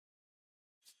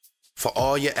For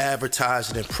all your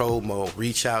advertising and promo,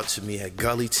 reach out to me at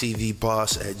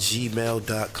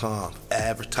gullytvboss@gmail.com.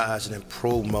 Advertising and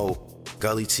promo,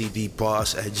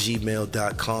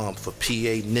 gullytvboss@gmail.com for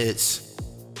PA knits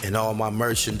and all my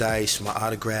merchandise, my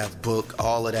autograph book,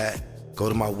 all of that. Go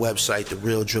to my website,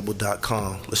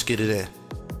 therealdribble.com. Let's get it in.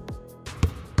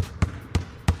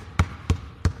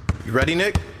 You ready,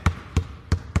 Nick?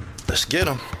 Let's get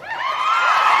him.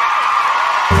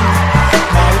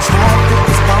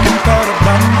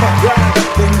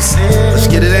 Let's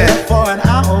get it in.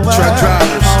 Truck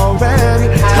drivers.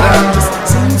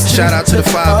 Shout out to the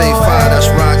 585. That's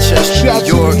Rochester, New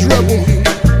York.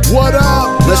 What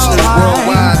up? Listeners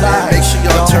worldwide, man. Make sure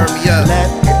y'all turn me up. The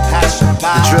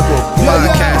Dribble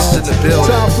podcast in the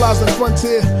building. Time flies in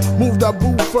frontier. Moved our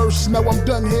boo first. Now I'm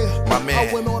done here. My man.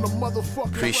 I went on a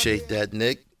motherfucker. Appreciate that,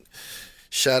 Nick.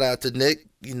 Shout out to Nick.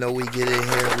 You know we get in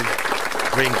here, we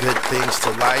bring good things to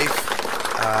life.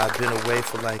 I've been away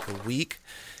for like a week,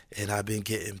 and I've been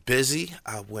getting busy.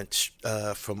 I went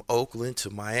from Oakland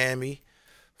to Miami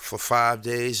for 5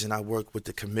 days, and I worked with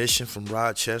the commission from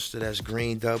Rochester. That's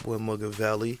Green Double and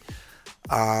Mugavelli.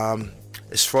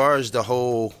 As far as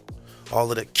all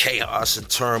of the chaos and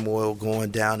turmoil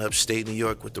going down upstate New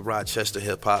York with the Rochester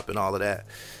hip hop and all of that,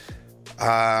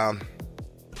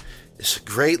 it's a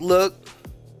great look,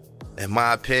 in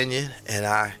my opinion, and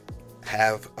I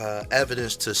have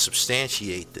evidence to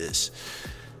substantiate this.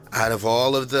 Out of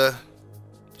all of the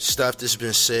stuff that's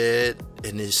been said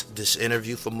in this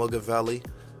interview for Mugavelli,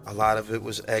 a lot of it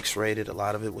was X-rated, a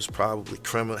lot of it was probably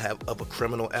of a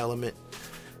criminal element.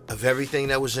 Of everything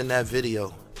that was in that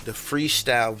video, the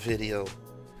freestyle video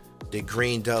that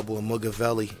Green Double and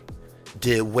Mugavelli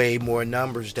did way more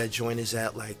numbers. That joint is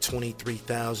at like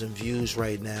 23,000 views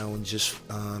right now in just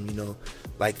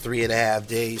like 3.5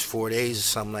 days, 4 days or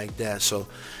something like that. So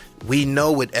we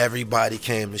know what everybody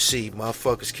came to see.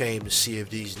 Motherfuckers came to see if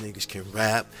these niggas can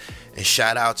rap. And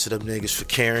shout out to them niggas for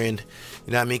carrying,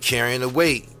 carrying the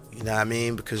weight. You know what I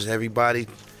mean? Because everybody,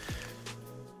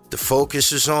 the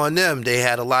focus is on them. They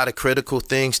had a lot of critical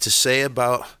things to say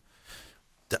about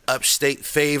the upstate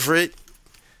favorite,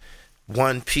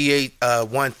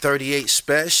 138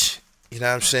 Special, you know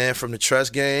what I'm saying, from the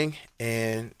Trust Gang.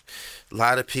 And a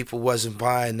lot of people wasn't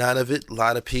buying none of it. A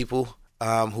lot of people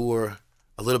who were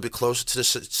a little bit closer to the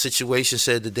situation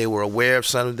said that they were aware of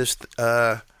some of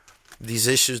these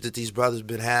issues that these brothers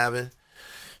been having.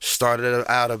 Started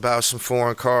out about some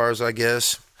foreign cars, I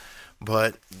guess.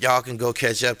 But y'all can go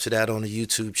catch up to that on the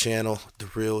YouTube channel, The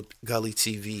Real Gully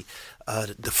TV.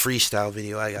 The freestyle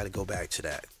video, I got to go back to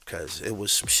that because it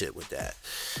was some shit with that.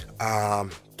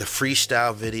 The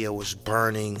freestyle video was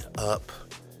burning up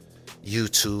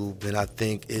YouTube, and I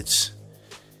think it's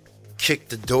kicked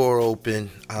the door open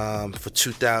for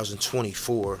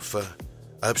 2024 for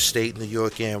upstate New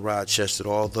York and Rochester.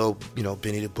 Although,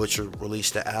 Benny the Butcher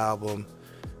released the album,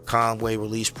 Conway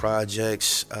released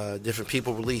projects, different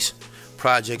people released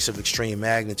projects of extreme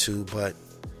magnitude, but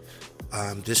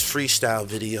this freestyle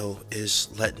video is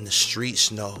letting the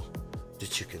streets know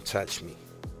that you can touch me.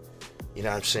 You know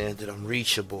what I'm saying? That I'm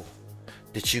reachable.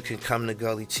 That you can come to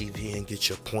Gully TV and get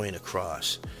your point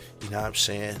across. You know what I'm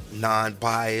saying?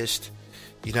 Non-biased.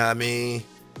 You know what I mean?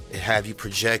 And have you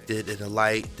projected in a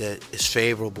light that is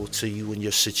favorable to you in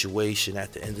your situation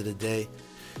at the end of the day.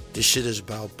 This shit is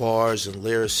about bars and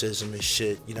lyricism and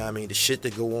shit. You know what I mean? The shit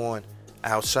that go on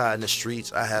outside in the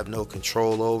streets, I have no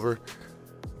control over.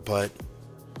 But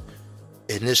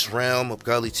in this realm of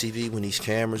Gully TV, when these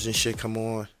cameras and shit come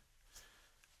on,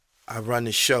 I run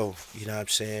the show, you know what I'm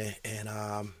saying? And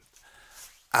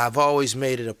I've always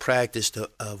made it a practice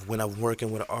of when I'm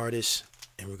working with an artist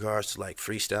in regards to like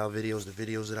freestyle videos, the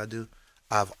videos that I do,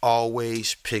 I've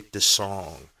always picked a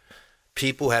song.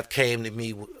 People have came to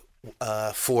me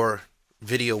for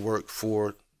video work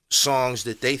for songs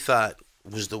that they thought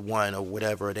was the one or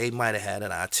whatever. They might have had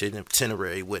an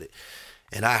itinerary with it.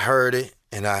 And I heard it,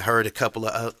 and I heard a couple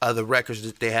of other records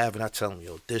that they have, and I tell them,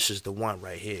 yo, this is the one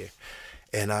right here.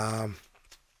 And I'm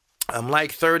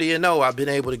like 30-0. I've been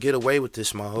able to get away with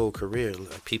this my whole career.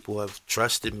 Like, people have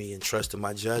trusted me and trusted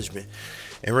my judgment.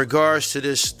 In regards to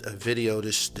this video,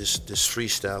 this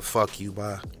freestyle, Fuck You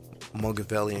by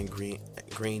Mugavelli and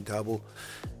Green Double.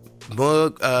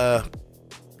 Mug and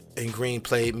Green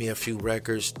played me a few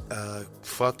records.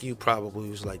 Fuck You probably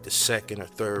was like the second or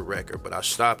third record, but I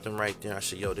stopped him right there. I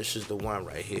said, yo, this is the one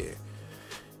right here.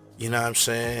 You know what I'm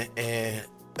saying? And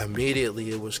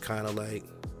immediately it was kind of like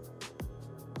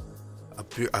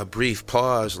a brief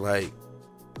pause, like,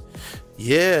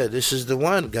 yeah, this is the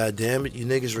one, goddamn it. You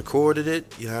niggas recorded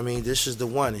it. You know what I mean? This is the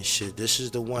one and shit. This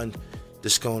is the one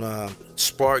that's gonna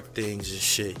spark things and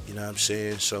shit. You know what I'm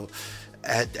saying? So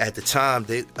at the time,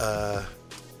 they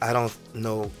I don't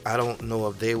know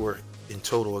if they were in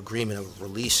total agreement of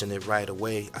releasing it right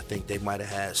away. I think they might have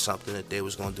had something that they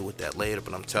was gonna do with that later.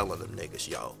 But I'm telling them niggas,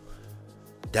 yo,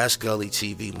 that's Gully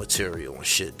TV material and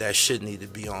shit. That shit need to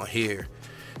be on here.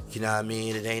 You know what I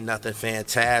mean? It ain't nothing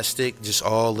fantastic. Just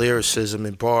all lyricism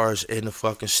and bars in the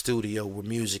fucking studio where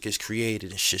music is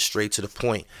created and shit, straight to the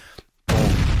point.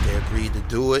 Boom. They agreed to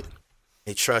do it.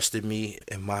 They trusted me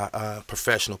in my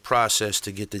professional process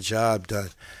to get the job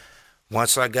done.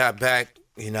 Once I got back,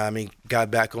 you know what I mean,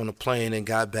 got back on the plane and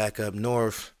got back up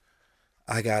north,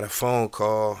 I got a phone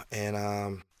call,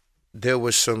 and there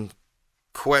was some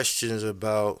questions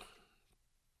about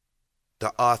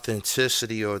the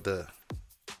authenticity or the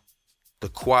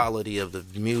quality of the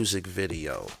music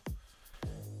video.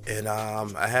 And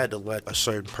I had to let a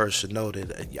certain person know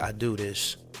that I do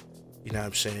this. You know what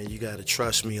I'm saying? You got to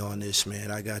trust me on this,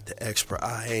 man. I got the expert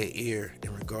eye and ear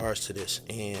in regards to this.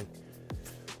 And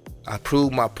I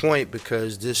proved my point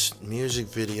because this music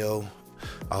video,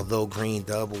 although Green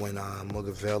Double and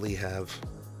Mugavelli have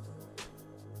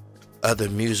other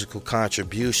musical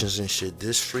contributions and shit,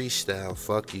 this freestyle,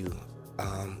 fuck you,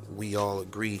 we all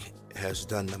agree has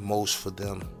done the most for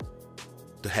them,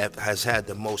 has had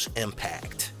the most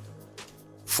impact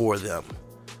for them.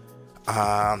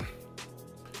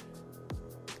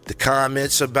 The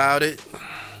comments about it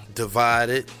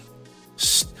divided.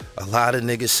 A lot of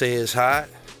niggas say it's hot.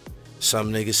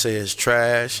 Some niggas say it's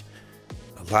trash.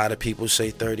 A lot of people say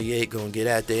 38 gonna get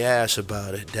at their ass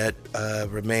about it. That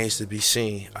remains to be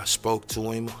seen. I spoke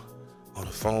to him on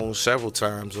the phone several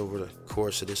times over the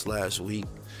course of this last week.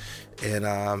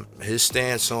 And his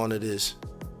stance on it is,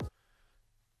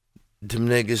 them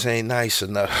niggas ain't nice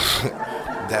enough.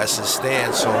 That's his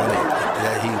stance on it.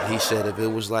 That he said if it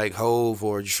was like Hove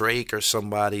or Drake or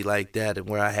somebody like that, and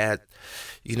where I had,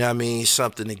 you know what I mean,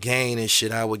 something to gain and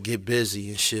shit, I would get busy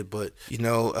and shit. But, you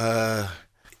know,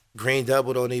 Green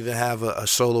Double don't even have a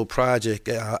solo project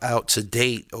out to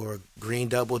date, or Green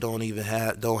Double don't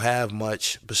have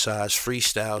much besides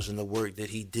freestyles and the work that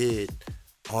he did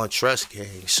on Trust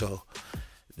Gang. So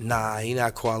nah, he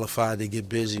not qualified to get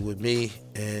busy with me,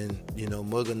 and you know,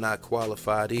 Mugga not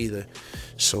qualified either.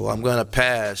 So I'm gonna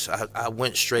pass. I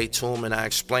went straight to him and I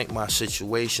explained my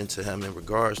situation to him in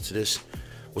regards to this,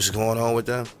 what's going on with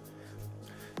them.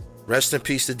 Rest in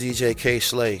peace to DJ K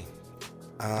Slay.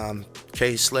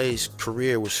 K Slay's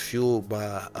career was fueled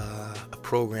by a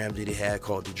program that he had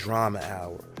called the Drama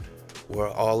Hour, where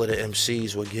all of the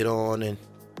MCs would get on and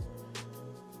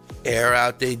air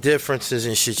out their differences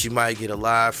and shit. You might get a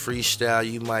live freestyle.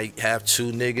 You might have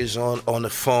two niggas on the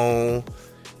phone,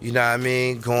 you know what I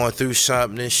mean, going through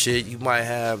something and shit. You might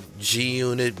have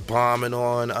G-Unit bombing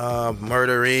on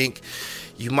Murder Inc.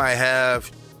 You might have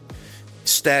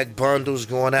Stack Bundles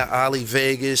going at Ali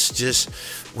Vegas. Just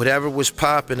whatever was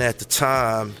popping at the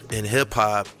time in hip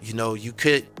hop. You know,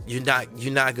 you're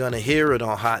not gonna hear it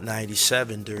on Hot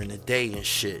 97 during the day and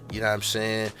shit. You know what I'm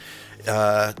saying?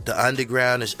 The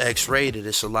underground is X-rated.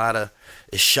 It's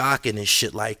shocking and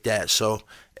shit like that. So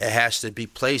it has to be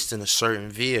placed in a certain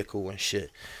vehicle and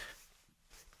shit.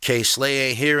 K Slay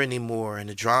ain't here anymore, and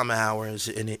the Drama Hour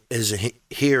isn't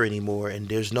here anymore, and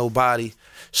there's nobody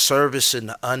servicing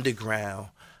the underground.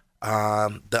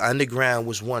 The underground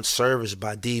was once serviced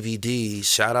by DVDs.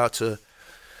 Shout out to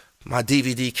my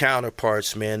DVD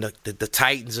counterparts, man. The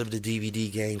titans of the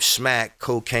DVD game: Smack,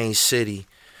 Cocaine City,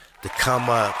 The Come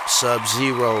Up,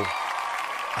 Sub-Zero,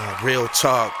 Real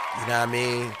Talk, you know what I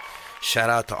mean?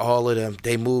 Shout out to all of them.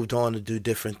 They moved on to do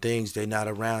different things. They not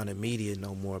around in media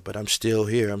no more, but I'm still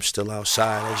here. I'm still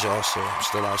outside, as y'all say. I'm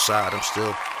still outside. I'm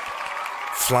still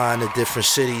flying to different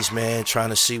cities, man, trying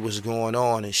to see what's going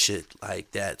on and shit like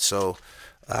that. So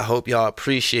I hope y'all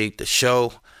appreciate the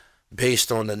show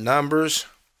based on the numbers.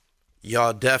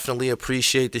 Y'all definitely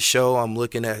appreciate the show. I'm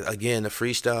looking at, again, the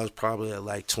freestyle is probably at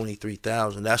like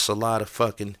 23,000. That's a lot of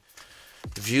fucking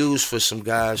views for some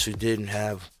guys who didn't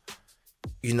have,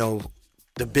 you know,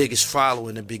 the biggest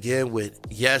following to begin with.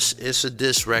 Yes, it's a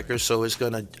diss record, so it's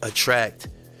going to attract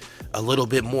a little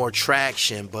bit more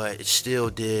traction, but it still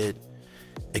did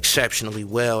exceptionally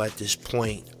well at this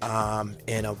point.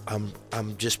 And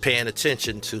I'm just paying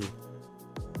attention to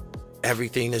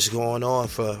everything that's going on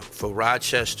for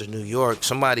Rochester, New York.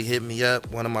 Somebody hit me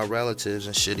up, one of my relatives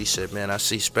and shit. He said, man, I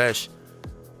see Spesh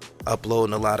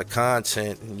uploading a lot of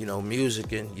content and, you know,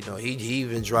 music, and, you know, he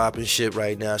even dropping shit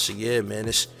right now. So yeah, man,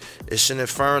 it's an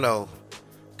inferno.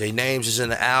 Their names is in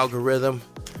the algorithm.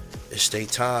 It's their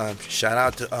time. Shout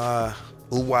out to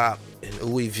Uwap and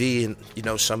Uwe V and, you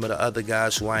know, some of the other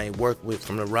guys who I ain't worked with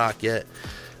from the Rock yet.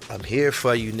 I'm here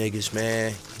for you niggas,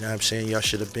 man. You know what I'm saying? Y'all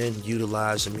should have been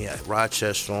utilizing me at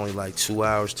Rochester, only like 2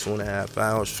 hours, 2.5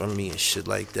 hours from me and shit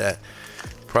like that.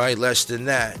 Probably less than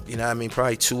that, you know what I mean?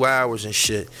 Probably 2 hours and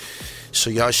shit. So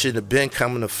y'all should have been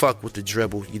coming to fuck with the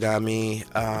Dribble, you know what I mean?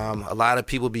 A lot of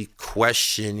people be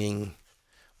questioning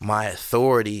my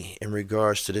authority in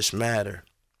regards to this matter.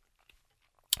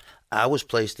 I was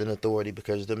placed in authority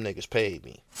because them niggas paid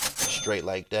me. Straight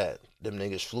like that. Them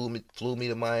niggas flew me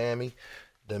to Miami.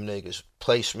 Them niggas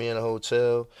placed me in a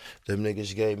hotel. Them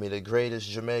niggas gave me the greatest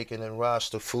Jamaican and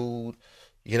roster food.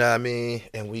 You know what I mean?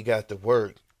 And we got to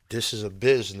work. This is a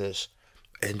business.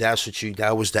 And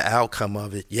that was the outcome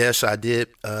of it. Yes, I did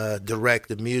direct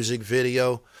the music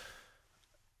video.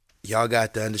 Y'all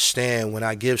got to understand, when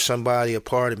I give somebody a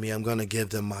part of me, I'm going to give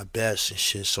them my best and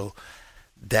shit. So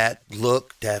that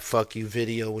look, that fuck you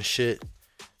video and shit,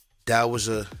 that was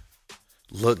a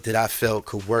look that I felt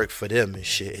could work for them and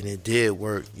shit, and it did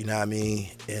work, you know what I mean?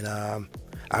 And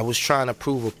I was trying to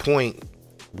prove a point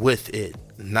with it,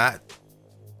 not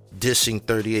dissing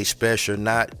 38 Special,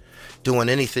 not doing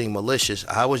anything malicious.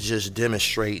 I was just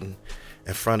demonstrating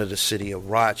in front of the city of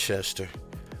Rochester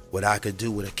what I could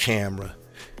do with a camera,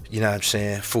 you know what I'm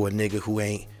saying, for a nigga who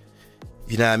ain't,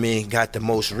 you know what I mean, got the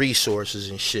most resources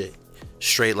and shit,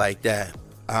 straight like that.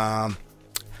 I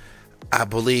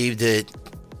believe that,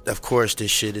 of course,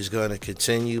 this shit is gonna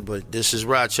continue, but this is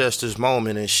Rochester's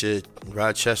moment and shit.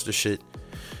 Rochester should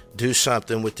do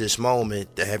something with this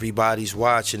moment that everybody's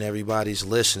watching, everybody's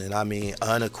listening. I mean,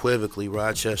 unequivocally,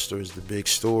 Rochester is the big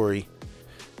story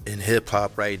in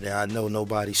hip-hop right now. I know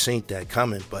nobody seen that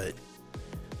coming, but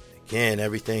again,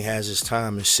 everything has its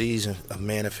time and season of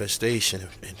manifestation,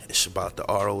 and it's about the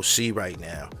ROC right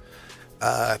now.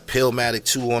 Pillmatic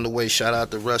 2 on the way. Shout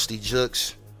out to Rusty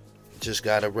Jooks. Just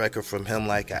got a record from him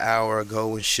like an hour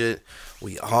ago and shit.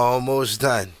 We almost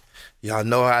done. Y'all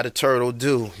know how the turtle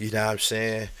do, you know what I'm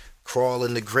saying?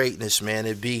 Crawling to greatness, man.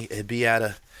 It'd be at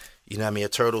a, you know what I mean, a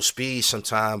turtle speed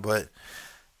sometime, but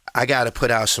I gotta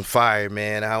put out some fire,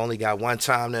 man. I only got one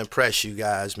time to impress you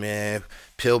guys, man.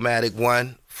 Pillmatic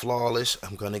 1, flawless.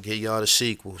 I'm gonna get y'all the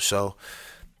sequel. So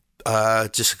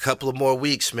just a couple of more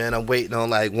weeks, man. I'm waiting on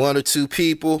like 1 or 2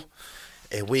 people,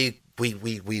 and we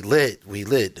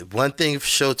lit. One thing for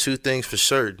sure, 2 things for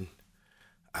certain.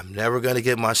 I'm never going to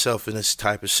get myself in this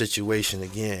type of situation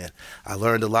again. I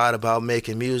learned a lot about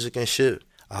making music and shit.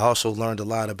 I also learned a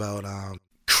lot about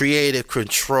creative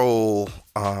control,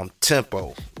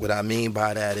 tempo. What I mean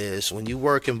by that is, when you're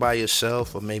working by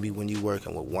yourself, or maybe when you're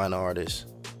working with one artist,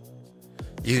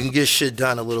 you can get shit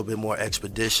done a little bit more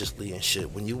expeditiously and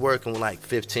shit. When you're working with like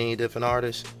 15 different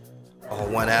artists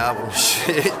on one album,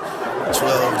 shit,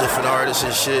 12 different artists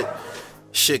and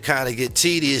shit kind of get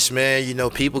tedious, man. You know,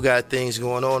 people got things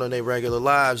going on in their regular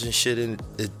lives and shit, and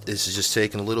it's just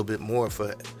taking a little bit more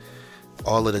for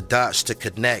all of the dots to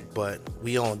connect. But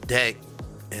we on deck,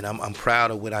 and I'm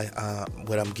proud of what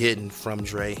I'm getting from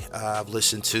Dre. I've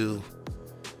listened to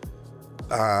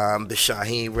the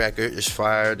Shaheem record, is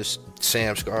fire. The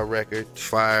Sam Scar record,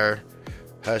 fire.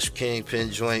 Hush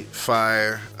Kingpin joint,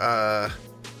 fire.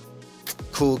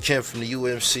 Cool Kemp from the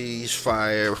UMC's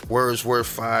fire. Wordsworth,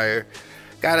 fire.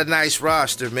 Got a nice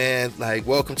roster, man. Like,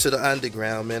 welcome to the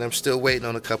underground, man. I'm still waiting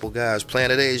on a couple guys.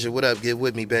 Planet Asia, what up? Get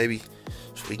with me, baby,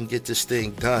 so we can get this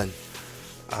thing done.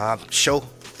 I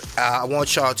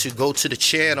want y'all to go to the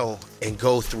channel and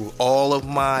go through all of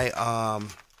my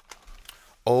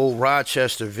old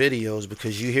Rochester videos,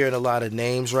 because you're hearing a lot of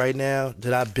names right now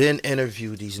that I've been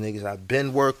interviewed these niggas. I've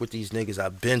been worked with these niggas.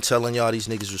 I've been telling y'all these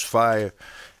niggas was fire.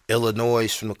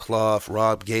 Illinois from the Cloth,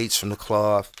 Rob Gates from the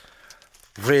Cloth,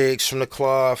 Riggs from the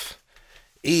Cloth,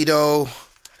 Edo,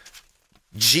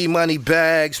 G Money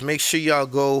Bags. Make sure y'all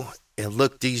go and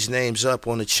look these names up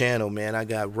on the channel, man. I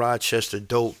got Rochester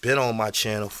Dope, been on my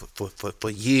channel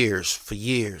for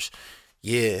years.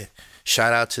 Yeah,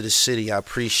 shout out to the city. I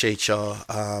appreciate y'all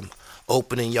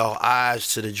opening y'all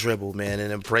eyes to the dribble, man,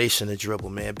 and embracing the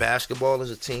dribble, man. Basketball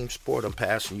is a team sport. I'm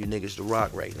passing you niggas the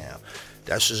rock right now.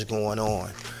 That's what's going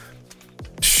on.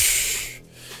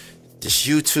 This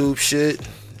YouTube shit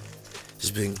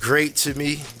has been great to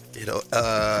me. You know,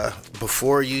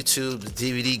 before YouTube, the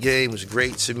DVD game was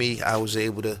great to me. I was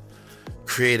able to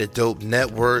create a dope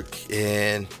network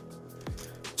and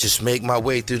just make my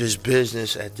way through this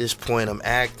business. At this point, I'm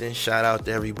acting. Shout out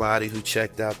to everybody who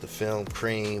checked out the film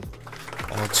Cream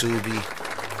on Tubi.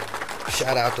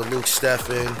 Shout out to Luke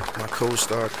Steffen, my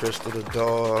co-star Crystal the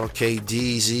Dog,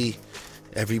 KDZ,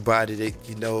 everybody that,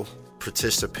 you know,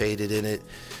 participated in it.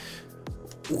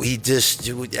 We just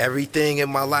do everything in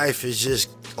my life is just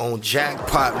on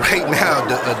jackpot right now.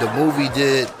 The movie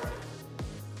did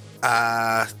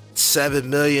 7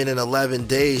 million in 11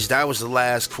 days. That was the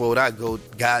last quote I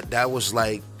got. That was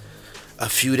like a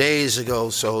few days ago,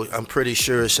 so I'm pretty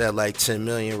sure it's at like 10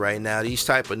 million right now. These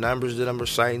type of numbers that I'm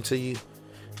reciting to you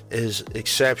is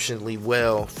exceptionally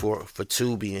well for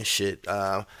Tubi and shit.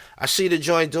 I see the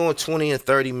joint doing 20 and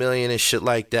 30 million and shit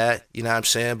like that. You know what I'm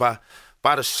saying? By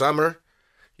the summer,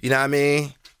 you know what I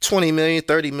mean? 20 million,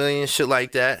 30 million, shit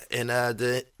like that. And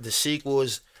the sequel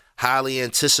is highly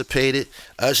anticipated.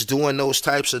 Us doing those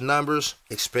types of numbers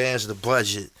expands the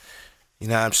budget. You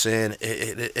know what I'm saying?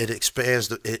 It expands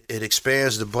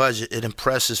the budget. It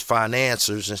impresses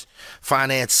financiers and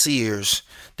financiers.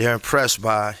 They're impressed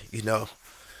by, you know,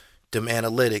 them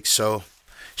analytics. So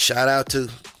shout out to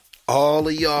all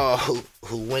of y'all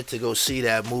who went to go see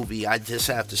that movie. I just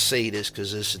have to say this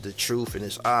because this is the truth and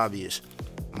it's obvious.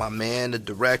 My man, the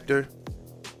director,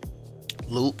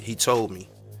 Luke, he told me,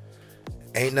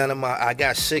 I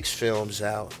got 6 films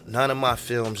out. None of my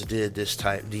films did these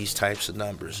types of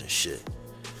numbers and shit.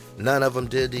 None of them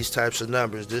did these types of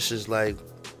numbers. This is like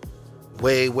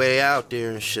way out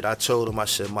there and shit. I told him, I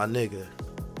said, my nigga,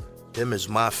 them is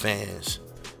my fans.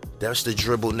 That's the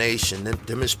Dribble Nation.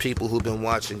 Them is people who've been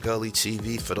watching Gully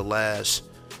TV for the last,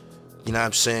 you know what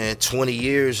I'm saying, 20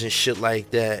 years and shit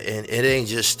like that. And it ain't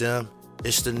just them.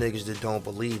 It's the niggas that don't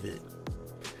believe it.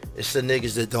 It's the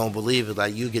niggas that don't believe it.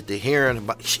 Like, you get to hearing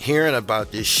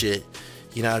about this shit.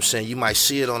 You know what I'm saying? You might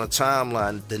see it on a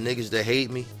timeline. The niggas that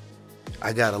hate me,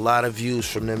 I got a lot of views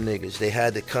from them niggas. They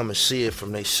had to come and see it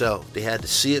from themselves. They had to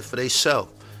see it for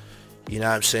themselves. You know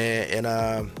what I'm saying?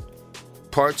 And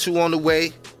part 2 on the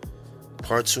way.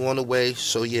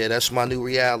 So yeah, that's my new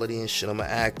reality and shit. I'm an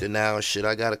actor now and shit.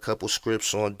 I got a couple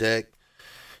scripts on deck.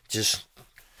 Just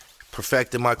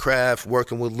perfecting my craft,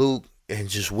 working with Luke, and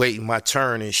just waiting my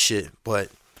turn and shit. But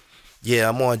yeah,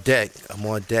 I'm on deck.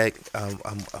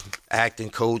 I'm acting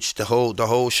coach, the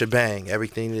whole shebang,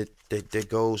 everything that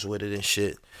goes with it and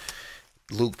shit.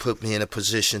 Luke put me in a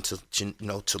position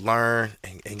to learn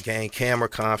and gain camera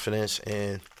confidence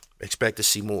and expect to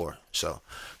see more. So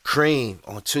Cream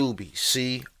on Tubi,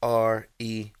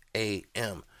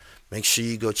 CREAM. Make sure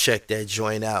you go check that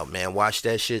joint out, man. Watch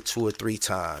that shit 2 or 3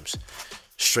 times.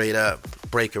 Straight up,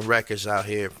 breaking records out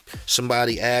here.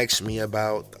 Somebody asked me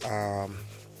about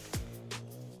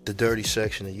the dirty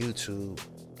section of YouTube.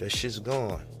 That shit's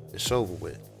gone. It's over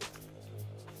with.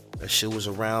 That shit was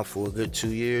around for a good 2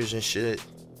 years and shit.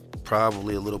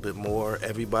 Probably a little bit more.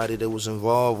 Everybody that was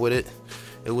involved with it,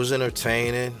 it was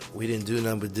entertaining. We didn't do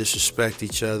nothing but disrespect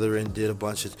each other and did a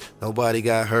bunch of... Nobody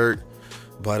got hurt.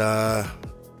 But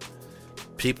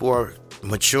people are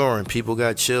maturing. People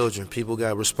got children. People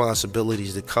got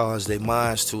responsibilities that cause their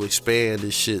minds to expand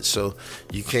and shit. So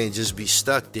you can't just be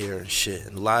stuck there and shit.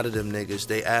 And a lot of them niggas,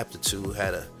 they aptitude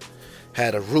had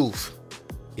a roof.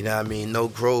 You know what I mean? No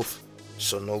growth,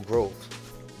 so no growth.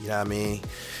 You know what I mean?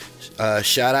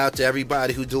 Shout out to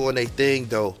everybody who doing their thing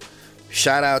though.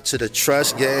 Shout out to the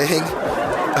Trust Gang.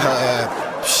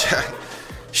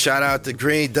 Shout out to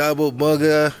Green Double,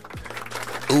 Mugga,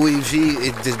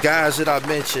 UEV, the guys that I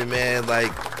mentioned, man.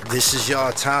 Like, this is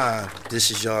y'all time.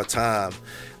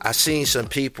 I seen some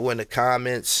people in the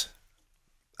comments.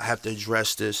 I have to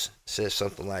address this. Said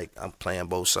something like, I'm playing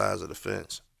both sides of the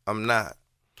fence. I'm not.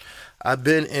 I've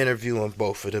been interviewing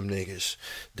both of them niggas.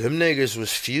 Them niggas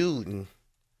was feuding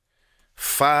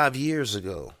 5 years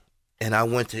ago. And I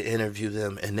went to interview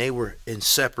them, and they were in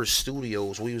separate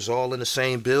studios. We was all in the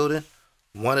same building.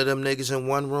 One of them niggas in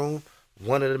one room,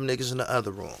 one of them niggas in the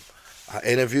other room. I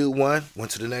interviewed one,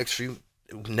 went to the next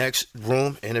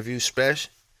room, interviewed Special,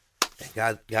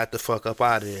 and got the fuck up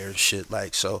out of there and shit.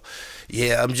 Like, so,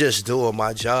 yeah, I'm just doing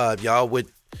my job. Y'all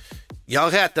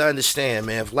have to understand,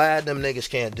 man. Vlad, them niggas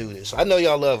can't do this. I know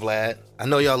y'all love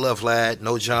Vlad.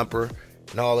 No Jumper,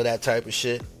 and all of that type of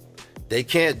shit. They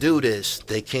can't do this.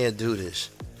 They can't give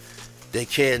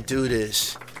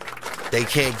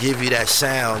you that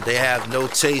sound. They have no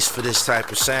taste for this type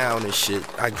of sound and shit.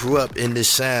 I grew up in this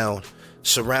sound,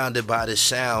 surrounded by this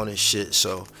sound and shit.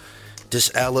 So this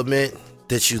element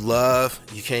that you love,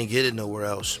 you can't get it nowhere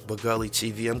else but Gully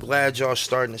TV. I'm glad y'all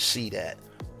starting to see that.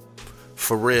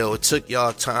 For real. It took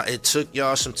y'all time. It took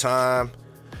y'all some time.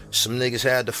 Some niggas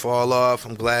had to fall off.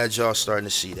 I'm glad y'all starting to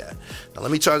see that. Now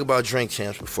let me talk about Drink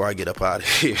Champs before I get up out of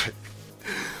here.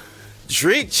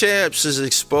 Drink Champs is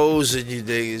exposing you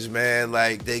niggas, man.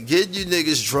 Like, they getting you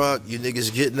niggas drunk, you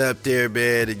niggas getting up there,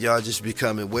 man, and y'all just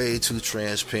becoming way too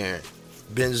transparent.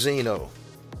 Benzino.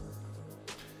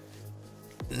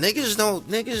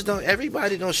 niggas don't,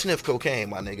 everybody don't sniff cocaine,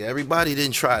 my nigga. Everybody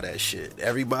didn't try that shit.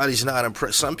 Everybody's not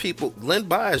impressed. Some people, Len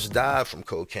Bias died from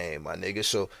cocaine, my nigga.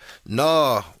 So,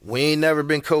 nah, we ain't never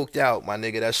been coked out, my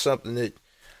nigga. That's something that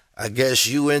I guess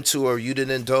you into or you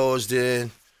didn't indulge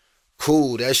in.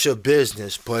 Cool, that's your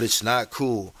business, but it's not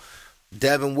cool.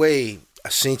 Devin Wade, I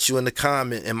seen you in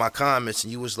my comments,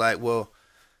 and you was like, well,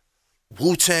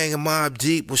 Wu-Tang and Mobb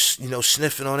Deep was,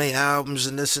 sniffing on their albums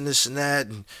and this and this and that,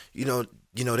 and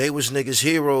they was niggas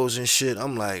heroes and shit.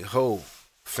 I'm like, ho,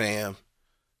 fam,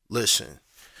 listen,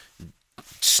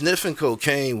 sniffing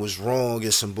cocaine was wrong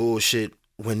and some bullshit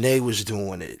when they was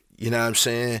doing it. You know what I'm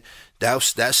saying?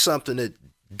 That's something that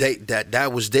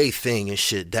that was their thing and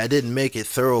shit. That didn't make it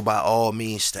thorough by all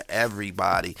means to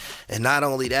everybody. And not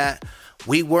only that,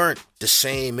 we weren't the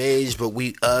same age, but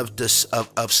we of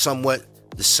somewhat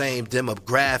the same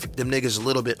demographic. Them niggas a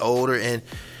little bit older, and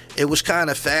it was kind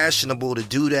of fashionable to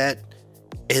do that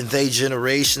in their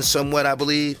generation somewhat, I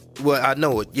believe. Well, I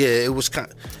know it. Yeah, it was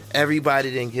kind of,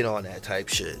 everybody didn't get on that type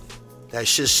shit. That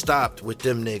shit stopped with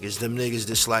them niggas. Them niggas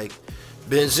just like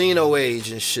Benzino age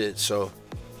and shit. So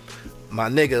my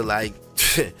nigga, like,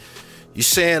 you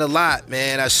saying a lot,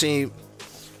 man. I seen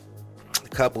a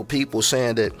couple people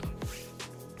saying that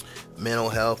mental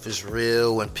health is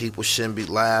real and people shouldn't be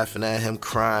laughing at him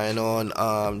crying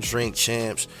on Drink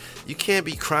Champs. You can't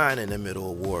be crying in the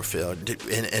middle of warfare.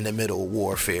 In the middle of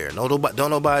warfare, don't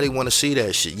nobody want to see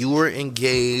that shit. You were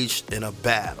engaged in a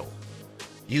battle.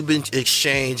 You've been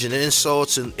exchanging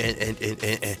insults and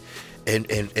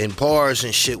bars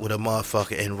and shit with a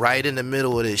motherfucker, and right in the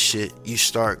middle of this shit, you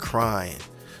start crying.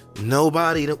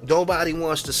 Nobody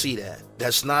wants to see that.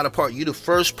 That's not a part. You the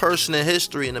first person in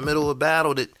history in the middle of a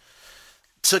battle that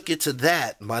took it to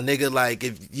that, my nigga. Like,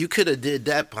 if you could have did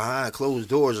that behind closed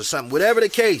doors or something, whatever the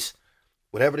case,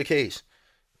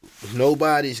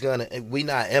 nobody's gonna, we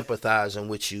not empathizing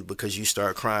with you because you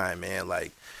start crying, man.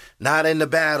 Like, not in the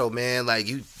battle, man. Like,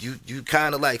 you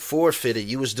kind of like forfeited.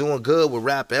 You was doing good with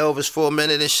Rap Elvis for a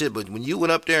minute and shit, but when you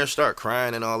went up there and start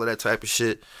crying and all of that type of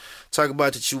shit, talk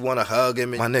about that you want to hug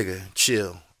him, and my nigga,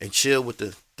 chill. And chill with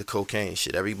the cocaine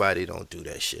shit. Everybody don't do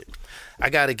that shit.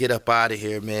 I got to get up out of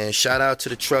here, man. Shout out to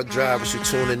the truck drivers who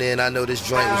tuning in. I know this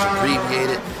joint was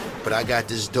abbreviated, but I got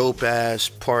this dope-ass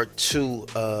part 2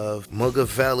 of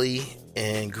Mugavelli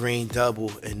and Green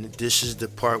Double, and this is the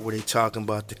part where they talking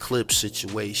about the clip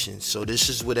situation. So this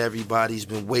is what everybody's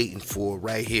been waiting for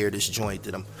right here, this joint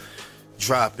that I'm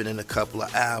dropping in a couple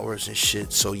of hours and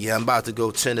shit. So yeah, I'm about to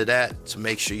go tend to that to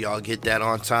make sure y'all get that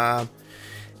on time.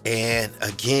 And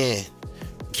again,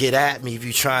 get at me if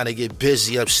you trying to get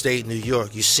busy upstate New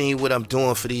York. You seen what I'm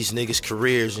doing for these niggas'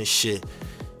 careers and shit.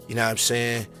 You know what I'm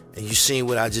saying? And you seen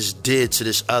what I just did to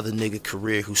this other nigga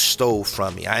career who stole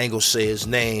from me. I ain't gonna say his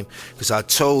name because I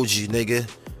told you, nigga,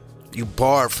 you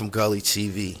barred from Gully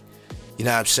TV. You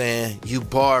know what I'm saying? You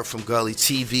barred from Gully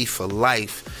TV for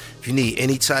life. If you need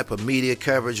any type of media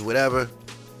coverage, whatever,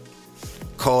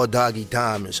 call Doggy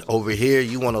Diamonds. Over here,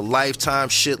 you want a lifetime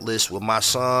shit list with my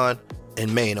son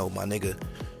and Mano, my nigga.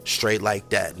 Straight like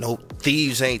that. No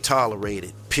thieves ain't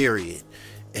tolerated, period.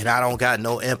 And I don't got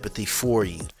no empathy for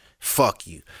you. Fuck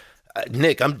you.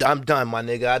 Nick, I'm done, my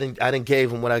nigga. I didn't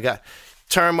gave him what I got.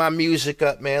 Turn my music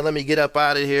up, man. Let me get up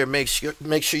out of here. Make sure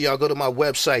y'all go to my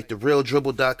website,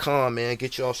 therealdribble.com, man.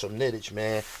 Get y'all some knittage,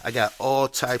 man. I got all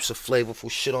types of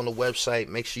flavorful shit on the website.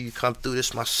 Make sure you come through. This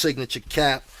is my signature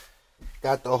cap.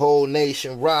 Got the whole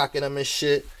nation rocking them and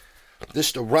shit.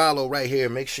 This the Rollo right here.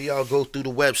 Make sure y'all go through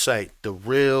the website,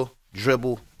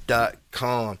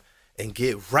 therealdribble.com, and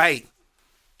get right.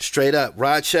 Straight up,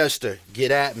 Rochester, get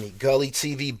at me. Gully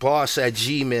TV Boss at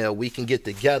Gmail. We can get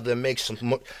together and make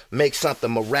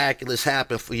something miraculous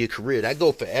happen for your career. That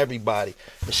go for everybody,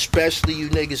 especially you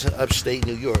niggas in upstate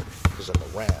New York, because I'm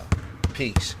around.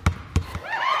 Peace.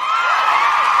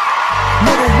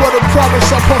 Little what a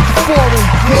promise I pumped the foreign.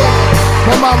 Yeah.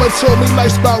 My mama told me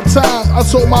life's about time. I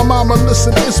told my mama,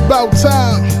 listen, it's about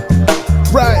time.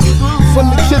 Right, from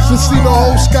the kitchen see the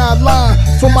whole skyline.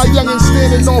 From my youngin'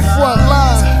 standing on front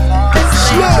line.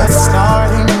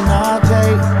 Starting